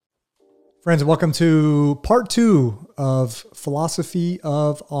Friends, welcome to part 2 of Philosophy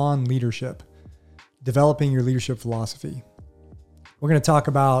on Leadership, developing your leadership philosophy. We're going to talk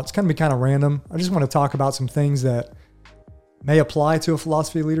about, it's going to be kind of random. I just want to talk about some things that may apply to a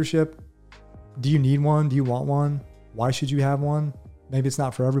philosophy of leadership. Do you need one? Do you want one? Why should you have one? Maybe it's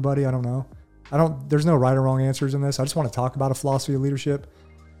not for everybody. I don't know. There's no right or wrong answers in this. I just want to talk about a philosophy of leadership,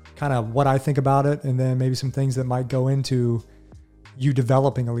 kind of what I think about it, and then maybe some things that might go into you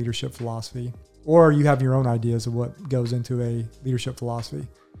developing a leadership philosophy, or you have your own ideas of what goes into a leadership philosophy.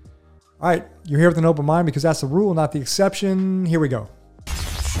 All right, you're here with an open mind because that's the rule, not the exception. Here we go.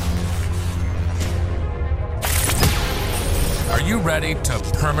 Are you ready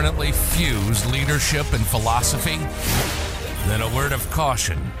to permanently fuse leadership and philosophy? Then a word of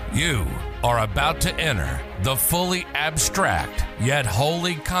caution. You are about to enter the fully abstract yet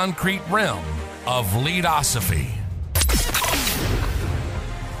wholly concrete realm of leadosophy.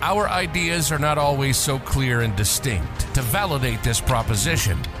 Our ideas are not always so clear and distinct. To validate this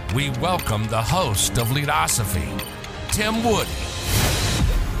proposition, we welcome the host of Leadosophy, Tim Woody.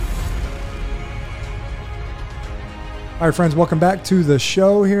 All right, friends, welcome back to the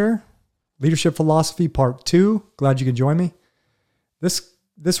show here. Leadership Philosophy Part 2. Glad you could join me.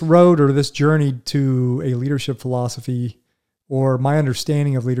 This road or this journey to a leadership philosophy, or my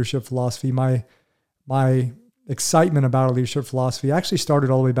understanding of leadership philosophy, my excitement about a leadership philosophy actually started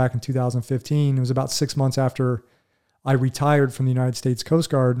all the way back in 2015. It was about 6 months after I retired from the United States Coast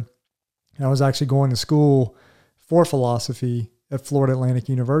Guard. And I was actually going to school for philosophy at Florida Atlantic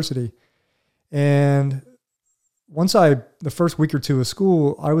University. And the first week or two of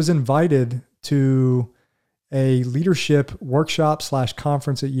school, I was invited to a leadership workshop /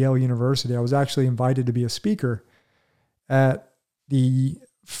 conference at Yale University. I was actually invited to be a speaker at the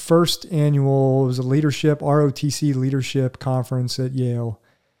first annual, it was a ROTC leadership conference at Yale.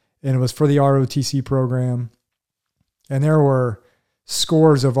 And it was for the ROTC program. And there were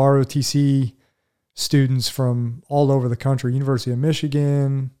scores of ROTC students from all over the country, University of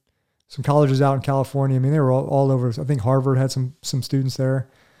Michigan, some colleges out in California. I mean, they were all over. I think Harvard had some students there.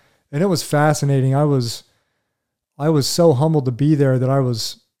 And it was fascinating. I was so humbled to be there that I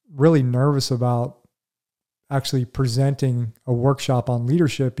was really nervous about actually presenting a workshop on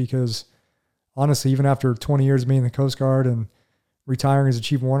leadership, because honestly, even after 20 years of being in the Coast Guard and retiring as a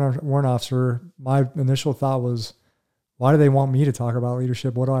chief warrant officer, my initial thought was, why do they want me to talk about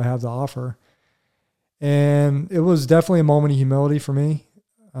leadership? What do I have to offer? And it was definitely a moment of humility for me.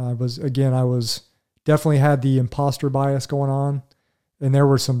 I was definitely had the imposter bias going on, and there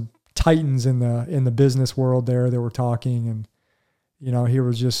were some titans in the business world there that were talking, and here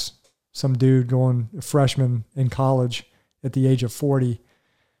was just some dude a freshman in college at the age of 40,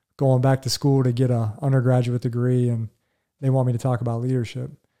 going back to school to get an undergraduate degree, and they want me to talk about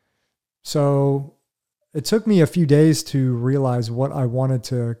leadership. So it took me a few days to realize what I wanted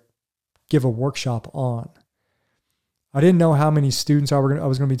to give a workshop on. I didn't know how many students I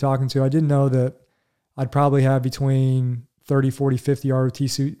was going to be talking to. I didn't know that I'd probably have between 30, 40, 50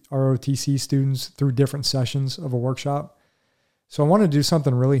 ROTC students through different sessions of a workshop. So I wanted to do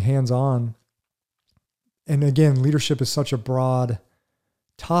something really hands-on. And again, leadership is such a broad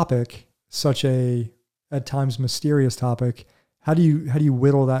topic, such a, at times, mysterious topic. How do you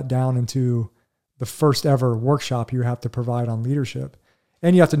whittle that down into the first ever workshop you have to provide on leadership?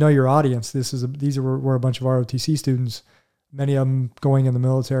 And you have to know your audience. These were a bunch of ROTC students, many of them going in the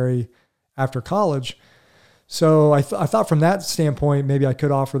military after college. So I thought from that standpoint, maybe I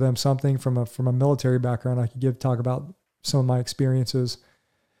could offer them something from a military background. I could talk about some of my experiences.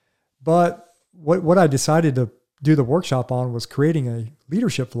 But what I decided to do the workshop on was creating a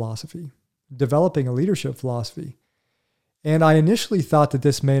leadership philosophy, developing a leadership philosophy. And I initially thought that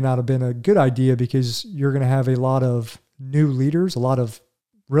this may not have been a good idea, because you're going to have a lot of new leaders, a lot of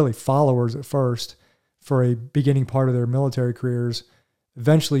really followers at first for a beginning part of their military careers,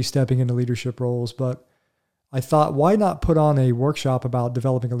 eventually stepping into leadership roles. But I thought, why not put on a workshop about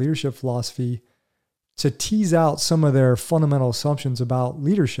developing a leadership philosophy to tease out some of their fundamental assumptions about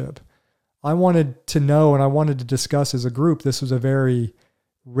leadership? I wanted to know, and I wanted to discuss as a group. This was a very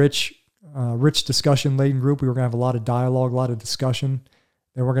rich discussion-laden group. We were going to have a lot of dialogue, a lot of discussion.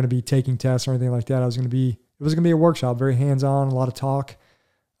 They weren't going to be taking tests or anything like that. It was going to be a workshop, very hands-on, a lot of talk,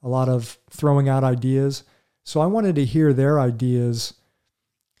 a lot of throwing out ideas. So I wanted to hear their ideas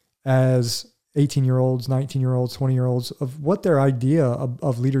as 18-year-olds, 19-year-olds, 20-year-olds, of what their idea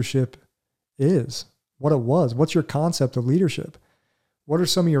of leadership is, what it was. What's your concept of leadership? What are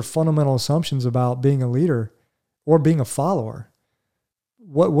some of your fundamental assumptions about being a leader or being a follower?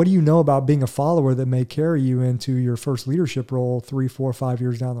 What do you know about being a follower that may carry you into your first leadership role 3, 4, 5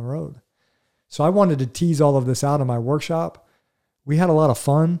 years down the road? So I wanted to tease all of this out in my workshop. We had a lot of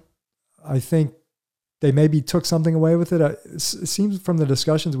fun. I think they maybe took something away with it. It seems from the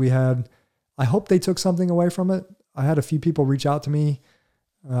discussions we had, I hope they took something away from it. I had a few people reach out to me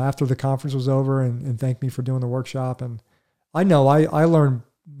after the conference was over and thank me for doing the workshop. And I know I learned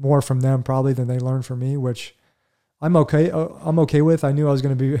more from them probably than they learned from me, which I'm okay with. I knew I was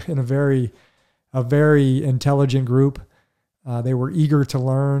going to be in a very intelligent group. They were eager to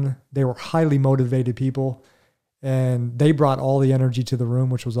learn. They were highly motivated people, and they brought all the energy to the room,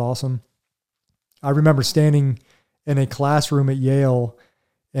 which was awesome. I remember standing in a classroom at Yale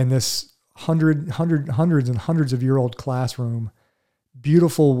in this hundreds and hundreds of year old classroom,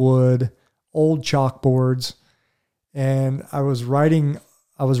 beautiful wood, old chalkboards. And I was writing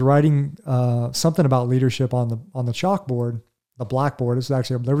something about leadership on the chalkboard, the blackboard. It's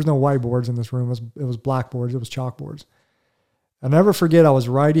actually, there was no whiteboards in this room. It was blackboards. It was chalkboards. I'll never forget, I was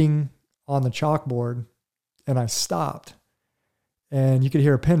writing on the chalkboard and I stopped, and you could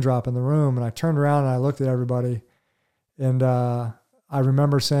hear a pin drop in the room. And I turned around and I looked at everybody, and I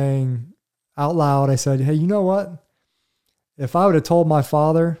remember saying out loud, I said, hey, you know what? If I would have told my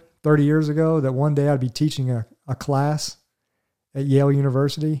father 30 years ago that one day I'd be teaching a class at Yale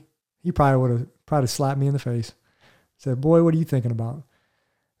University, he probably would have slapped me in the face. Said, boy, what are you thinking about?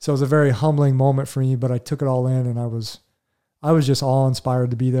 So it was a very humbling moment for me, but I took it all in, and I was just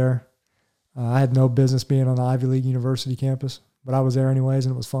awe-inspired to be there. I had no business being on the Ivy League University campus, but I was there anyways,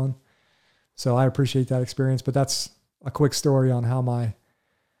 and it was fun. So I appreciate that experience. But that's a quick story on how my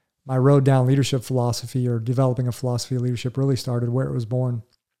road down leadership philosophy, or developing a philosophy of leadership, really started, where it was born.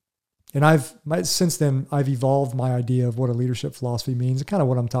 And since then, I've evolved my idea of what a leadership philosophy means, and kind of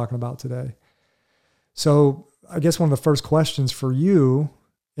what I'm talking about today. So I guess one of the first questions for you,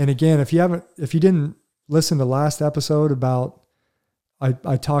 and again, if you didn't listen to last episode about,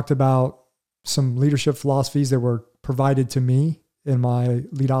 I talked about some leadership philosophies that were provided to me in my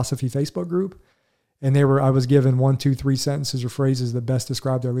Leadosophy Facebook group. And I was given 1, 2, 3 sentences or phrases that best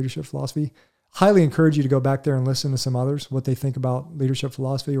describe their leadership philosophy. Highly encourage you to go back there and listen to some others, what they think about leadership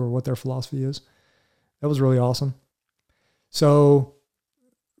philosophy or what their philosophy is. That was really awesome. So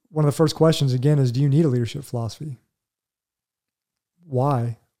one of the first questions again is, do you need a leadership philosophy?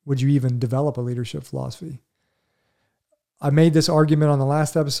 Why would you even develop a leadership philosophy? I made this argument on the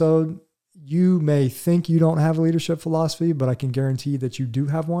last episode. You may think you don't have a leadership philosophy, but I can guarantee that you do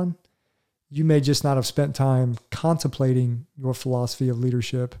have one. You may just not have spent time contemplating your philosophy of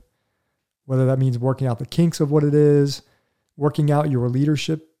leadership, whether that means working out the kinks of what it is, working out your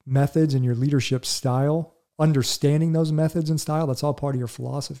leadership methods and your leadership style, understanding those methods and style. That's all part of your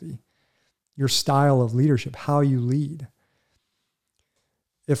philosophy, your style of leadership, how you lead.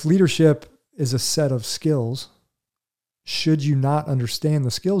 If leadership is a set of skills, should you not understand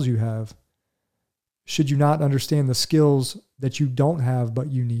the skills you have? Should you not understand the skills that you don't have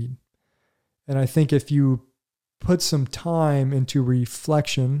but you need? And I think if you put some time into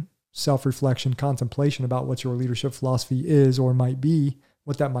reflection, self-reflection, contemplation about what your leadership philosophy is or might be,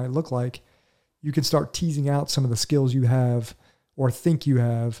 what that might look like, you can start teasing out some of the skills you have or think you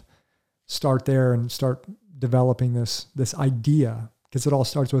have. Start there and start developing this idea, because it all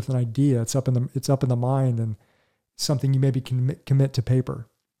starts with an idea. It's up in the mind, and something you maybe can commit to paper.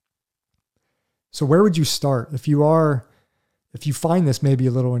 So where would you start if you find this maybe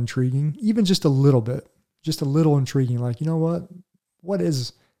a little intriguing, even just a little bit, just a little intriguing? Like, you know what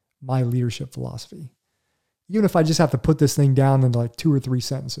is my leadership philosophy? Even if I just have to put this thing down into like 2 or 3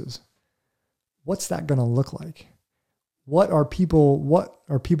 sentences, what's that going to look like? What are people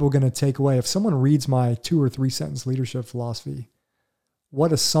going to take away? If someone reads my 2 or 3 sentence leadership philosophy,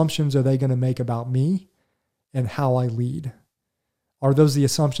 what assumptions are they going to make about me and how I lead? Are those the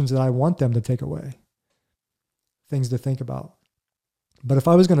assumptions that I want them to take away? Things to think about. But if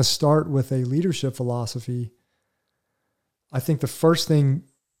I was going to start with a leadership philosophy, I think the first thing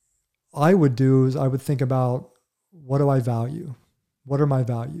I would do is I would think about, what do I value? What are my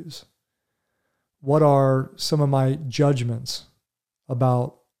values? What are some of my judgments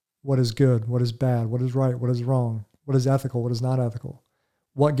about what is good, what is bad, what is right, what is wrong, what is ethical, what is not ethical?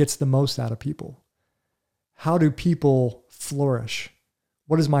 What gets the most out of people? How do people flourish?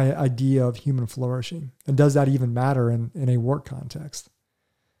 What is my idea of human flourishing? And does that even matter in a work context?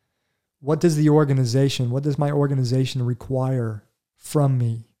 What does my organization require from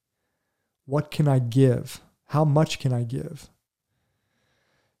me? What can I give? How much can I give?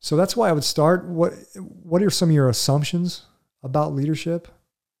 So that's why I would start. What are some of your assumptions about leadership?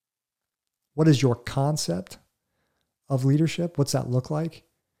 What is your concept of leadership? What's that look like?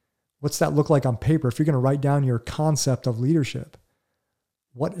 What's that look like on paper? If you're going to write down your concept of leadership,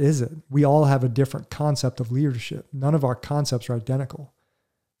 What is it? We all have a different concept of leadership. None of our concepts are identical.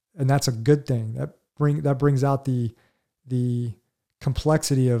 And that's a good thing. That brings out the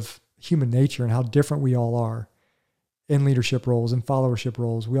complexity of human nature and how different we all are in leadership roles and followership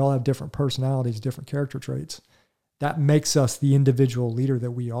roles. We all have different personalities, different character traits. That makes us the individual leader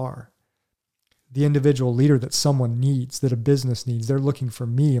that we are. The individual leader that someone needs, that a business needs. They're looking for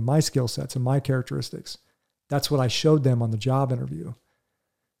me and my skill sets and my characteristics. That's what I showed them on the job interview.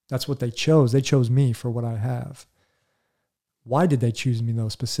 That's what they chose. They chose me for what I have. Why did they choose me though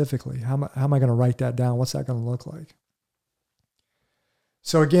specifically? How am I going to write that down? What's that going to look like?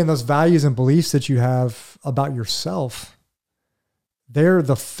 So again, those values and beliefs that you have about yourself, they're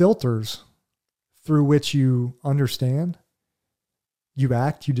the filters through which you understand, you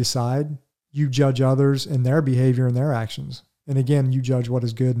act, you decide, you judge others and their behavior and their actions. And again, you judge what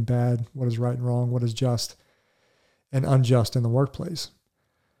is good and bad, what is right and wrong, what is just and unjust in the workplace.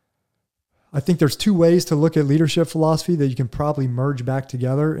 I think there's two ways to look at leadership philosophy that you can probably merge back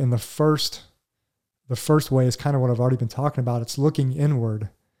together. And the first way is kind of what I've already been talking about. It's looking inward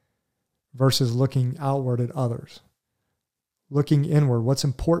versus looking outward at others. Looking inward, what's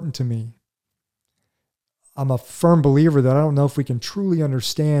important to me? I'm a firm believer that I don't know if we can truly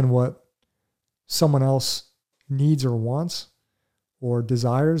understand what someone else needs or wants or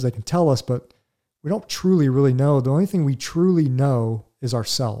desires. They can tell us, but we don't truly really know. The only thing we truly know is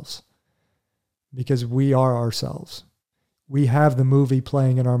ourselves, because we are ourselves. We have the movie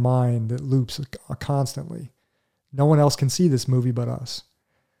playing in our mind that loops constantly. No one else can see this movie but us.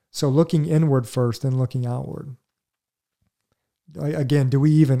 So looking inward first, then looking outward. Again, do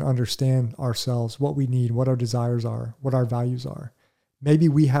we even understand ourselves, what we need, what our desires are, what our values are? Maybe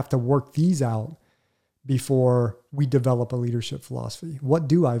we have to work these out before we develop a leadership philosophy. What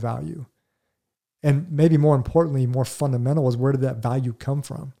do I value? And maybe more importantly, more fundamental is, where did that value come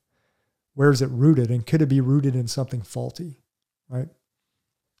from? Where is it rooted? And could it be rooted in something faulty, right?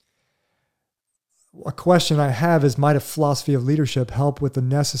 A question I have is, might a philosophy of leadership help with the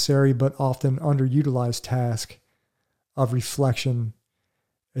necessary but often underutilized task of reflection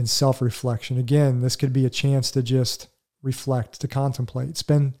and self-reflection? Again, this could be a chance to just reflect, to contemplate,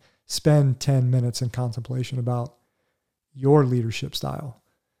 spend 10 minutes in contemplation about your leadership style,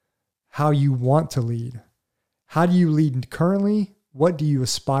 how you want to lead. How do you lead currently? What do you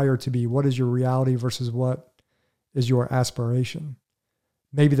aspire to be? What is your reality versus what is your aspiration?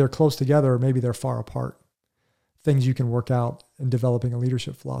 Maybe they're close together, or maybe they're far apart. Things you can work out in developing a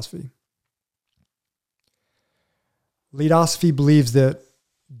leadership philosophy. Leadosophy believes that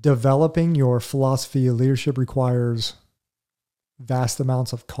developing your philosophy of leadership requires vast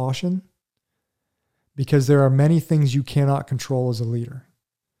amounts of caution, because there are many things you cannot control as a leader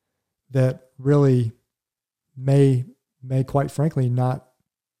that really may quite frankly not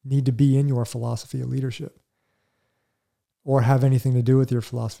need to be in your philosophy of leadership or have anything to do with your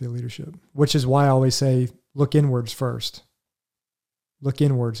philosophy of leadership, which is why I always say, look inwards first. Look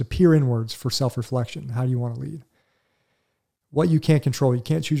inwards, appear inwards for self-reflection. How do you want to lead? What you can't control, you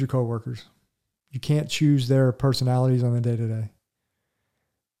can't choose your coworkers. You can't choose their personalities on the day-to-day.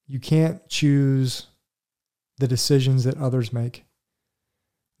 You can't choose the decisions that others make,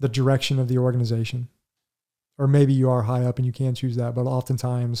 the direction of the organization. Or maybe you are high up and you can choose that, but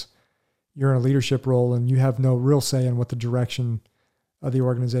oftentimes you're in a leadership role and you have no real say in what the direction of the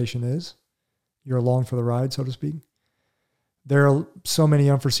organization is. You're along for the ride, so to speak. There are so many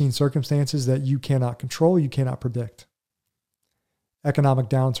unforeseen circumstances that you cannot control, you cannot predict. Economic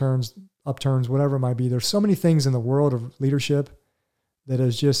downturns, upturns, whatever it might be. There's so many things in the world of leadership that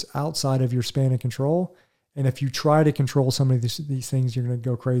is just outside of your span of control. And if you try to control some of these things, you're going to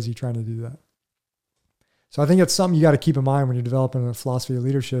go crazy trying to do that. So I think that's something you got to keep in mind when you're developing a philosophy of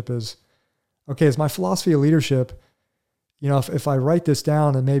leadership is, okay, is my philosophy of leadership, if I write this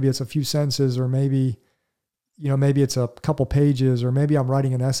down and maybe it's a few sentences, or maybe it's a couple pages, or maybe I'm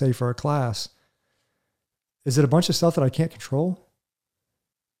writing an essay for a class, is it a bunch of stuff that I can't control?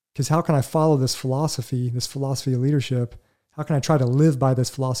 Because how can I follow this philosophy of leadership? How can I try to live by this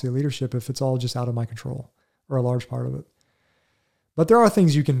philosophy of leadership if it's all just out of my control, or a large part of it? But there are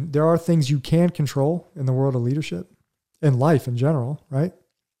things you can control in the world of leadership, in life in general, right?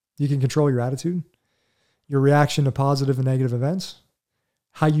 You can control your attitude, your reaction to positive and negative events,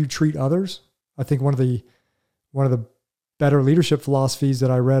 how you treat others. I think one of the better leadership philosophies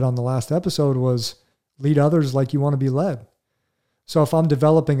that I read on the last episode was lead others like you want to be led. So if I'm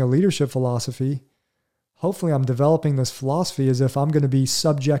developing a leadership philosophy, hopefully I'm developing this philosophy as if I'm going to be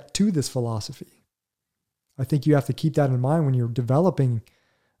subject to this philosophy. I think you have to keep that in mind when you're developing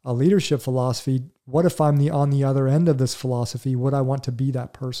a leadership philosophy, what if I'm on the other end of this philosophy? Would I want to be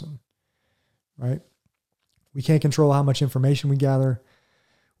that person? Right? We can't control how much information we gather.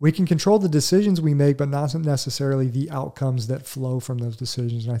 We can control the decisions we make, but not necessarily the outcomes that flow from those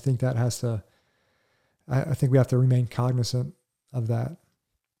decisions. And I think I think we have to remain cognizant of that.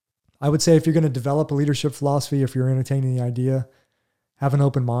 I would say if you're going to develop a leadership philosophy, if you're entertaining the idea, have an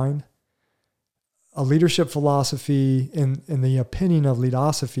open mind. A leadership philosophy, in the opinion of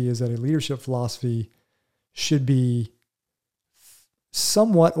Leadosophy, is that a leadership philosophy should be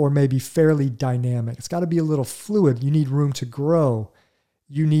somewhat or maybe fairly dynamic. It's got to be a little fluid. You need room to grow.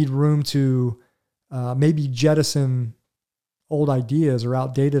 You need room to maybe jettison old ideas or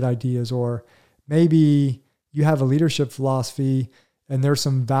outdated ideas, or maybe you have a leadership philosophy and there's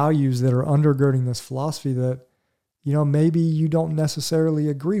some values that are undergirding this philosophy that, maybe you don't necessarily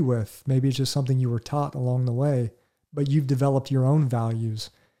agree with. Maybe it's just something you were taught along the way, but you've developed your own values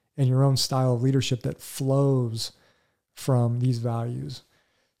and your own style of leadership that flows from these values.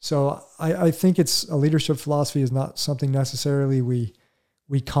 So I think a leadership philosophy is not something necessarily we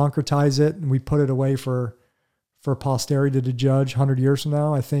concretize it and we put it away for posterity to judge 100 years from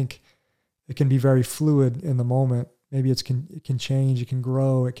now. I think it can be very fluid in the moment. Maybe it can change, it can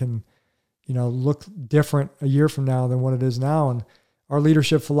grow, it can look different a year from now than what it is now. And our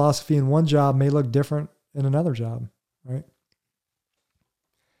leadership philosophy in one job may look different in another job, right?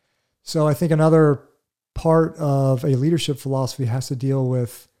 So I think another part of a leadership philosophy has to deal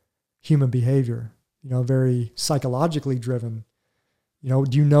with human behavior, very psychologically driven. Do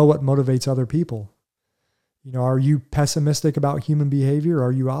you know what motivates other people? Are you pessimistic about human behavior? Or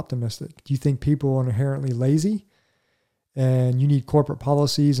are you optimistic? Do you think people are inherently lazy and you need corporate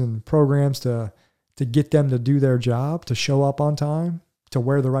policies and programs to get them to do their job, to show up on time, to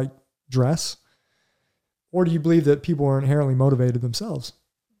wear the right dress? Or do you believe that people are inherently motivated themselves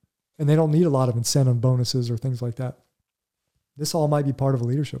and they don't need a lot of incentive bonuses or things like that? This all might be part of a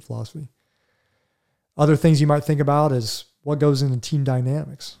leadership philosophy. Other things you might think about is what goes into team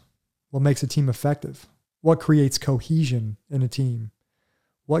dynamics, what makes a team effective, what creates cohesion in a team,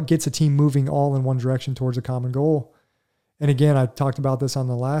 what gets a team moving all in one direction towards a common goal. And again, I talked about this on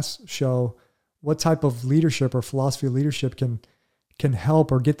the last show. What type of leadership or philosophy of leadership can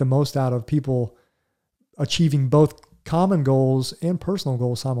help or get the most out of people achieving both common goals and personal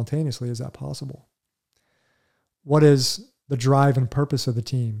goals simultaneously? Is that possible? What is the drive and purpose of the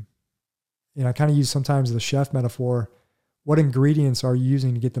team? I kind of use sometimes the chef metaphor. What ingredients are you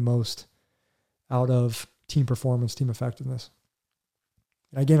using to get the most out of team performance, team effectiveness?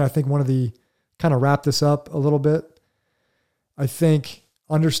 And again, I think kind of wrap this up a little bit, I think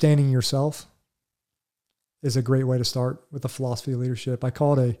understanding yourself is a great way to start with the philosophy of leadership. I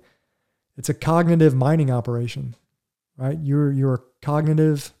call it it's a cognitive mining operation, right? It's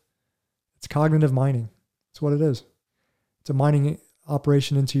cognitive mining. It's what it is. It's a mining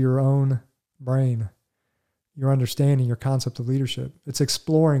operation into your own brain, your understanding, your concept of leadership. It's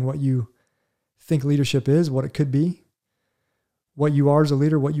exploring what you think leadership is, what it could be, what you are as a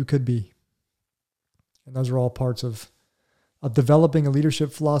leader, what you could be. And those are all parts of developing a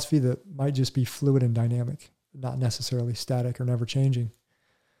leadership philosophy that might just be fluid and dynamic, not necessarily static or never changing.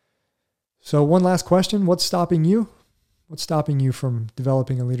 So one last question, what's stopping you? What's stopping you from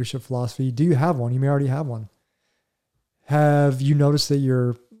developing a leadership philosophy? Do you have one? You may already have one. Have you noticed that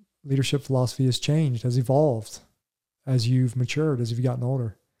your leadership philosophy has changed, has evolved as you've matured, as you've gotten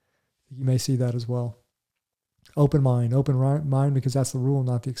older? You may see that as well. Open mind, because that's the rule,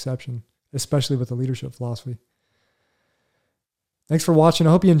 not the exception, especially with the leadership philosophy. Thanks for watching.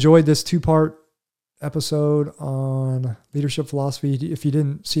 I hope you enjoyed this 2-part episode on leadership philosophy. If you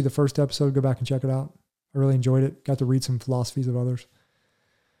didn't see the first episode, go back and check it out. I really enjoyed it. Got to read some philosophies of others.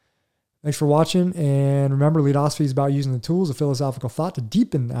 Thanks for watching. And remember, Leadosophy is about using the tools of philosophical thought to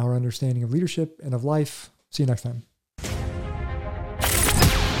deepen our understanding of leadership and of life. See you next time.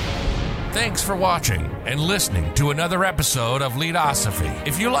 Thanks for watching and listening to another episode of Leadosophy.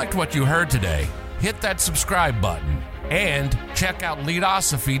 If you liked what you heard today, hit that subscribe button and check out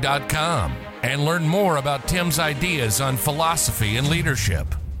Leadosophy.com and learn more about Tim's ideas on philosophy and leadership.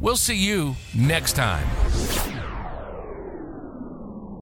 We'll see you next time.